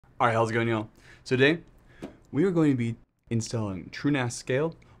Alright, how's it going, y'all? So today, we are going to be installing TrueNAS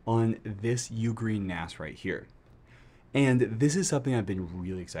scale on this UGREEN NAS right here. And this is something I've been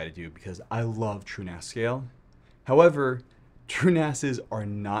really excited to do because I love TrueNAS scale. However, TrueNASs are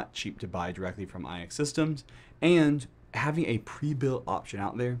not cheap to buy directly from IX Systems, and having a pre-built option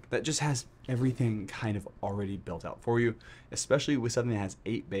out there that just has everything kind of already built out for you, especially with something that has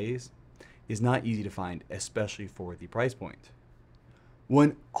 8 bays, is not easy to find, especially for the price point.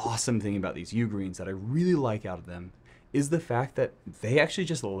 One awesome thing about these UGREENs that I really like out of them is the fact that they actually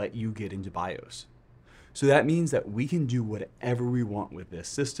just let you get into BIOS. So that means that we can do whatever we want with this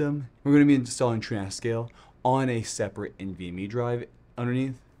system. We're going to be installing TrueNAS scale on a separate NVMe drive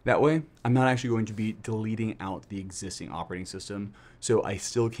underneath. That way, I'm not actually going to be deleting out the existing operating system, so I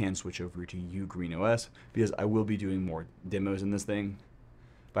still can switch over to UGREEN OS because I will be doing more demos in this thing.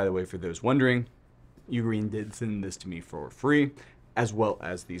 By the way, for those wondering, UGREEN did send this to me for free, as well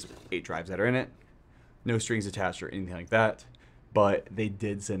as these 8 drives that are in it. No strings attached or anything like that, but they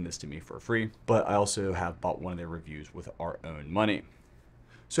did send this to me for free. But I also have bought one of their reviews with our own money.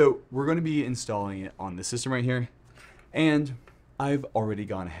 So we're going to be installing it on the system right here, and I've already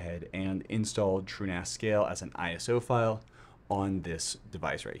gone ahead and installed TrueNAS scale as an ISO file on this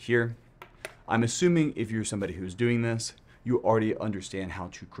device right here. I'm assuming if you're somebody who's doing this, you already understand how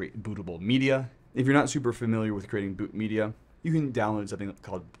to create bootable media. If you're not super familiar with creating boot media, you can download something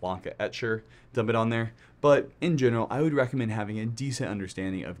called Blanca Etcher, dump it on there. But in general, I would recommend having a decent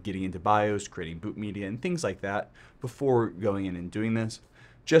understanding of getting into BIOS, creating boot media, and things like that before going in and doing this,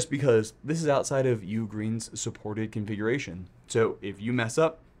 just because this is outside of UGREEN's supported configuration. So if you mess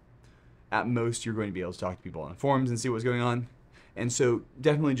up, at most you're going to be able to talk to people on forums and see what's going on. And so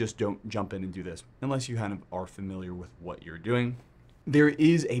definitely just don't jump in and do this unless you kind of are familiar with what you're doing. There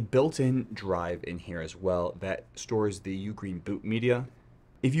is a built-in drive in here as well that stores the UGREEN boot media.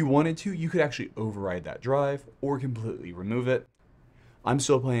 If you wanted to, you could actually override that drive or completely remove it. I'm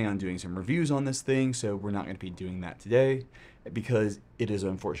still planning on doing some reviews on this thing, so we're not going to be doing that today because it is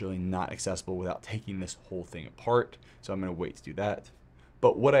unfortunately not accessible without taking this whole thing apart. So I'm going to wait to do that.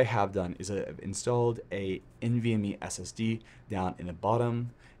 But what I have done is I've installed a NVMe SSD down in the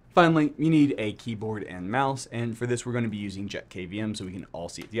bottom. Finally, you need a keyboard and mouse, and for this we're going to be using JetKVM so we can all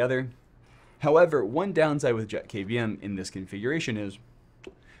see it together. However, one downside with JetKVM in this configuration is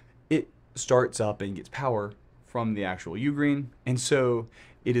it starts up and gets power from the actual UGREEN, and so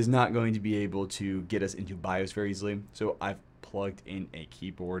it is not going to be able to get us into BIOS very easily. So I've plugged in a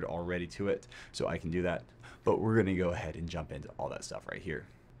keyboard already to it so I can do that. But we're going to go ahead and jump into all that stuff right here.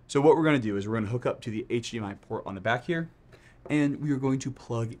 So what we're going to do is we're going to hook up to the HDMI port on the back here, and we are going to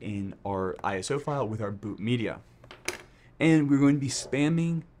plug in our ISO file with our boot media. And we're going to be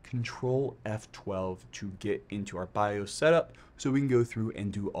spamming Control F12 to get into our BIOS setup so we can go through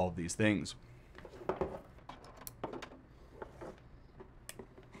and do all of these things.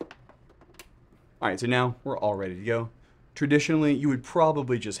 Alright, so now we're all ready to go. Traditionally, you would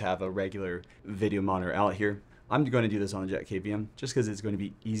probably just have a regular video monitor out here. I'm going to do this on the JetKVM just because it's going to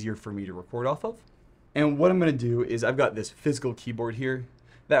be easier for me to record off of. And what I'm going to do is I've got this physical keyboard here.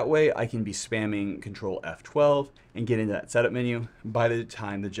 That way I can be spamming Control F12 and get into that setup menu by the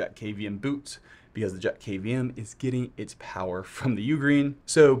time the JetKVM boots, because the JetKVM is getting its power from the UGREEN.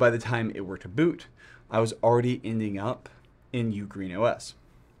 So by the time it were to boot, I was already ending up in UGREEN OS.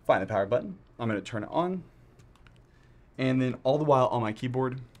 Find the power button. I'm going to turn it on. And then all the while on my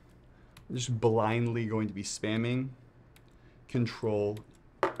keyboard, I'm just blindly going to be spamming Control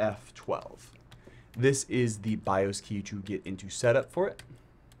F12. This is the BIOS key to get into setup for it.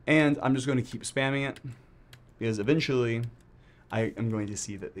 And I'm just going to keep spamming it because eventually I am going to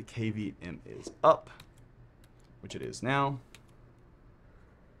see that the KVM is up, which it is now.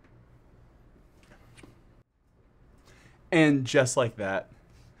 And just like that,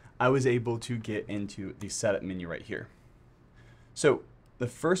 I was able to get into the setup menu right here. So the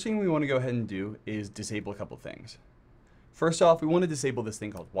first thing we want to go ahead and do is disable a couple things. First off, we want to disable this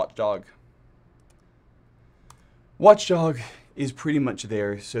thing called Watchdog. Watchdog is pretty much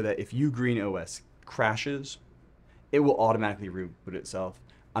there so that if UGREEN OS crashes, it will automatically reboot itself.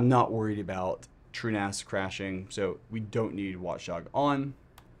 I'm not worried about TrueNAS crashing, so we don't need Watchdog on.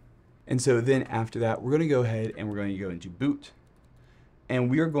 And so then after that, we're going to go ahead and we're going to go into boot. And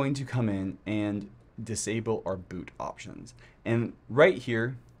we are going to come in and disable our boot options. And right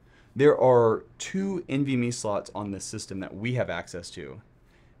here, there are 2 NVMe slots on this system that we have access to.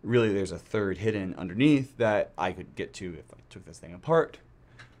 Really, there's a third hidden underneath that I could get to if I took this thing apart.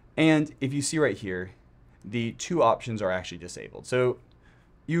 And if you see right here, the 2 options are actually disabled. So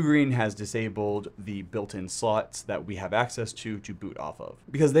UGREEN has disabled the built-in slots that we have access to boot off of,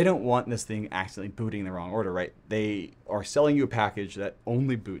 because they don't want this thing accidentally booting in the wrong order, right? They are selling you a package that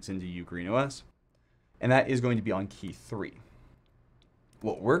only boots into UGREEN OS, and that is going to be on key 3.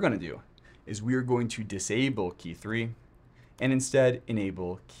 What we're going to do is we are going to disable key 3 and instead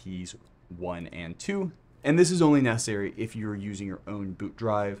enable keys 1 and 2. And this is only necessary if you're using your own boot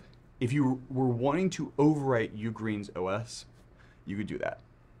drive. If you were wanting to overwrite UGREEN's OS, you could do that.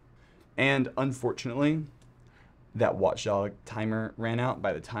 And unfortunately, that watchdog timer ran out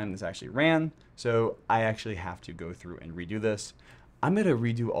by the time this actually ran, so I actually have to go through and redo this. I'm going to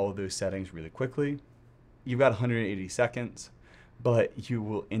redo all of those settings really quickly. You've got 180 seconds, but you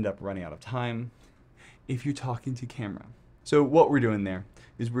will end up running out of time if you're talking to camera. So what we're doing there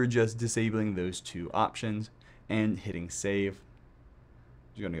is we're just disabling those 2 options and hitting save.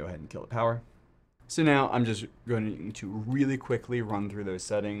 Just going to go ahead and kill the power. So now I'm just going to really quickly run through those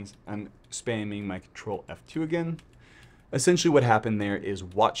settings. I'm spamming my Control F2 again. Essentially what happened there is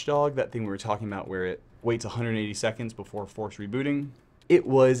Watchdog, that thing we were talking about where it waits 180 seconds before force rebooting, it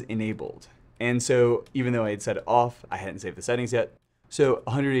was enabled. And so even though I had set it off, I hadn't saved the settings yet. So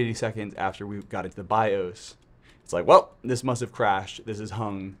 180 seconds after we got into the BIOS, it's like, well, this must have crashed, this is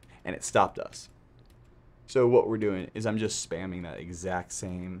hung, and it stopped us. So what we're doing is I'm just spamming that exact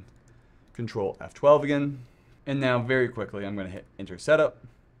same Control F12 again. And now very quickly, I'm going to hit enter setup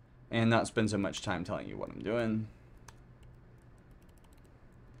and not spend so much time telling you what I'm doing.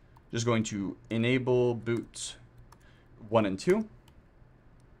 Just going to enable boot 1 and 2.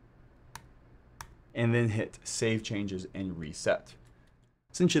 And then hit save changes and reset.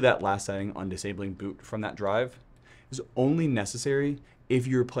 Essentially that last setting on disabling boot from that drive is only necessary if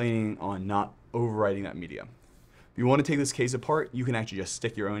you're planning on not overwriting that media. If you want to take this case apart, you can actually just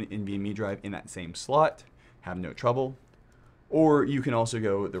stick your own NVMe drive in that same slot, have no trouble. Or you can also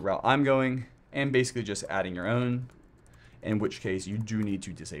go the route I'm going and basically just adding your own, in which case you do need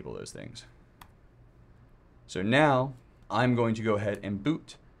to disable those things. So now I'm going to go ahead and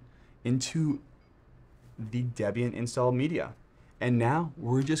boot into the Debian installed media. And now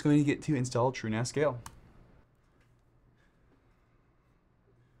we're just going to get to install TrueNAS Scale.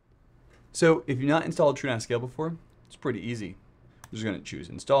 So if you've not installed TrueNAS Scale before, it's pretty easy. We're just going to choose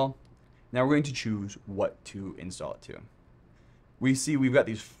install. Now we're going to choose what to install it to. We see we've got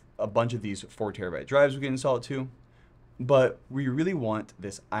a bunch of these 4 terabyte drives we can install it to, but we really want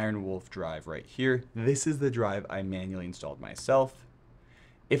this Iron Wolf drive right here. This is the drive I manually installed myself.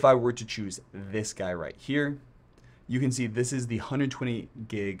 If I were to choose this guy right here, you can see this is the 120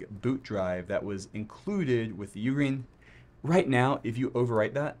 gig boot drive that was included with the UGREEN. Right now, if you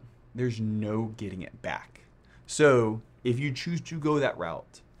overwrite that, there's no getting it back. So if you choose to go that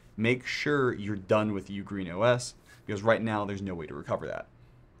route, make sure you're done with UGREEN OS, because right now there's no way to recover that.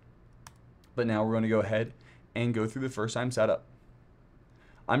 But now we're going to go ahead and go through the first time setup.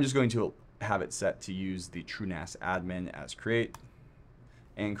 I'm just going to have it set to use the TrueNAS admin as create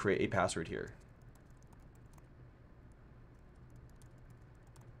and create a password here.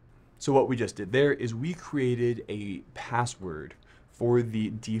 So what we just did there is we created a password for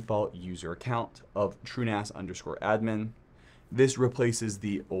the default user account of TrueNAS_admin. This replaces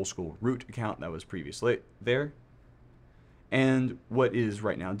the old school root account that was previously there. And what it is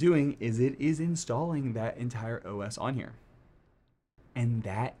right now doing is it is installing that entire OS on here. And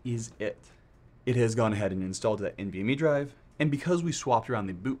that is it. It has gone ahead and installed that NVMe drive. And because we swapped around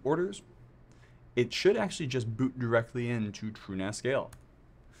the boot orders, it should actually just boot directly into TrueNAS Scale.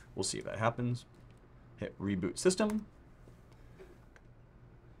 We'll see if that happens. Hit reboot system.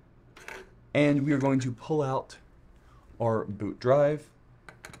 And we are going to pull out our boot drive.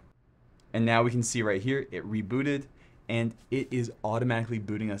 And now we can see right here, it rebooted and it is automatically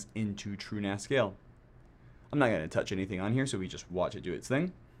booting us into TrueNAS Scale. I'm not going to touch anything on here, so we just watch it do its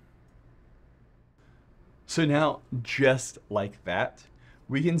thing. So now, just like that,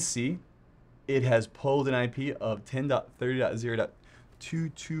 we can see it has pulled an IP of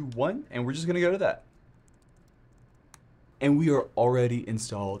 10.30.0.221, and we're just going to go to that. And we are already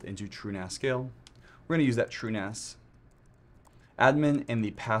installed into TrueNAS Scale. We're going to use that TrueNAS admin and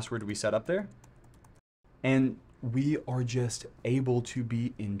the password we set up there. And we are just able to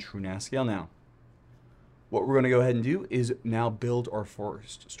be in TrueNAS Scale now. What we're going to go ahead and do is now build our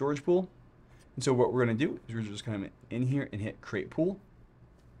first storage pool. And so what we're going to do is we're just going to come in here and hit create pool.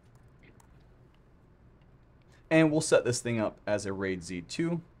 And we'll set this thing up as a RAID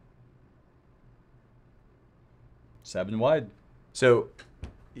Z2, 7 wide. So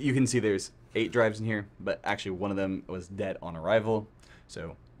you can see there's 8 drives in here, but actually one of them was dead on arrival.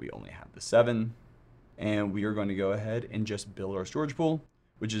 So we only have the 7. And we are going to go ahead and just build our storage pool.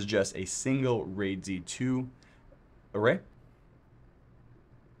 which is just a single RAID Z2 array,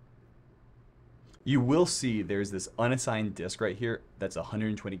 you will see there's this unassigned disk right here that's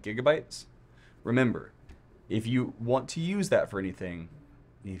 120 gigabytes. Remember, if you want to use that for anything,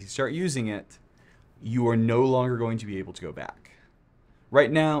 if you start using it, you are no longer going to be able to go back.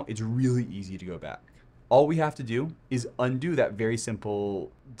 Right now, it's really easy to go back. All we have to do is undo that very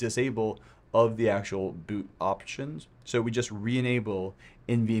simple disable of the actual boot options. So we just re-enable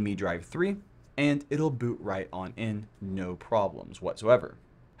NVMe Drive 3 and it'll boot right on in, no problems whatsoever.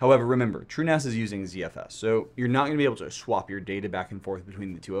 However, remember, TrueNAS is using ZFS, so you're not going to be able to swap your data back and forth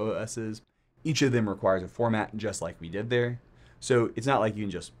between the two OSs. Each of them requires a format just like we did there. So it's not like you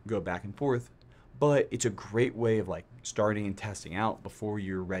can just go back and forth, but it's a great way of like starting and testing out before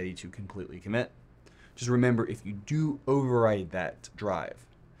you're ready to completely commit. Just remember, if you do override that drive,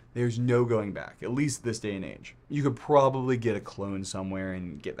 there's no going back, at least this day and age. You could probably get a clone somewhere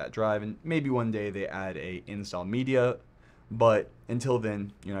and get that drive, and maybe one day they add a install media, but until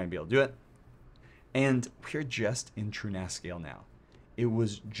then, you're not gonna be able to do it. And we're just in TrueNAS scale now. It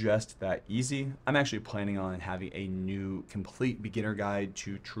was just that easy. I'm actually planning on having a new complete beginner guide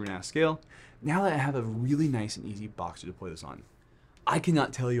to TrueNAS scale now that I have a really nice and easy box to deploy this on. I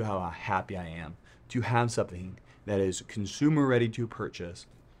cannot tell you how happy I am to have something that is consumer ready to purchase,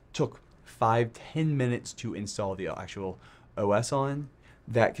 took 5-10 minutes to install the actual OS on,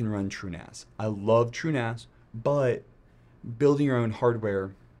 that can run TrueNAS. I love TrueNAS, but building your own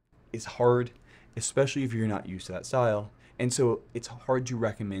hardware is hard, especially if you're not used to that style. And so it's hard to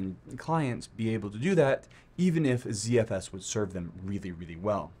recommend clients be able to do that, even if ZFS would serve them really, really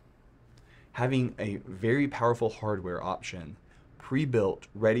well. Having a very powerful hardware option, pre-built,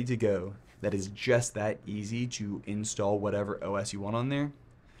 ready to go, that is just that easy to install whatever OS you want on there,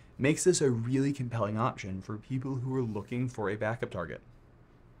 makes this a really compelling option for people who are looking for a backup target.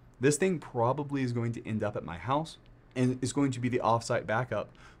 This thing probably is going to end up at my house and is going to be the offsite backup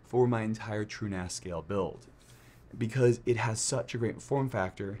for my entire TrueNAS scale build, because it has such a great form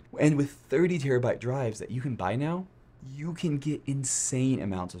factor. And with 30 terabyte drives that you can buy now, you can get insane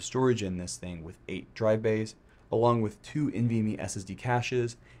amounts of storage in this thing with 8 drive bays, along with 2 NVMe SSD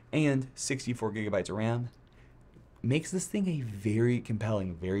caches and 64 gigabytes of RAM. Makes this thing a very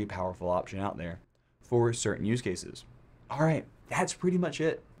compelling, very powerful option out there for certain use cases. All right, that's pretty much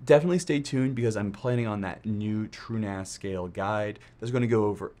it. Definitely stay tuned because I'm planning on that new TrueNAS scale guide that's going to go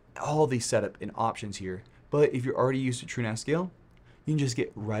over all the setup and options here. But if you're already used to TrueNAS scale, you can just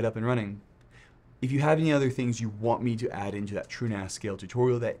get right up and running. If you have any other things you want me to add into that TrueNAS scale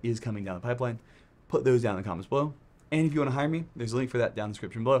tutorial that is coming down the pipeline, put those down in the comments below. And if you want to hire me, there's a link for that down in the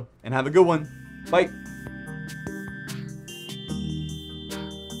description below. And have a good one. Bye.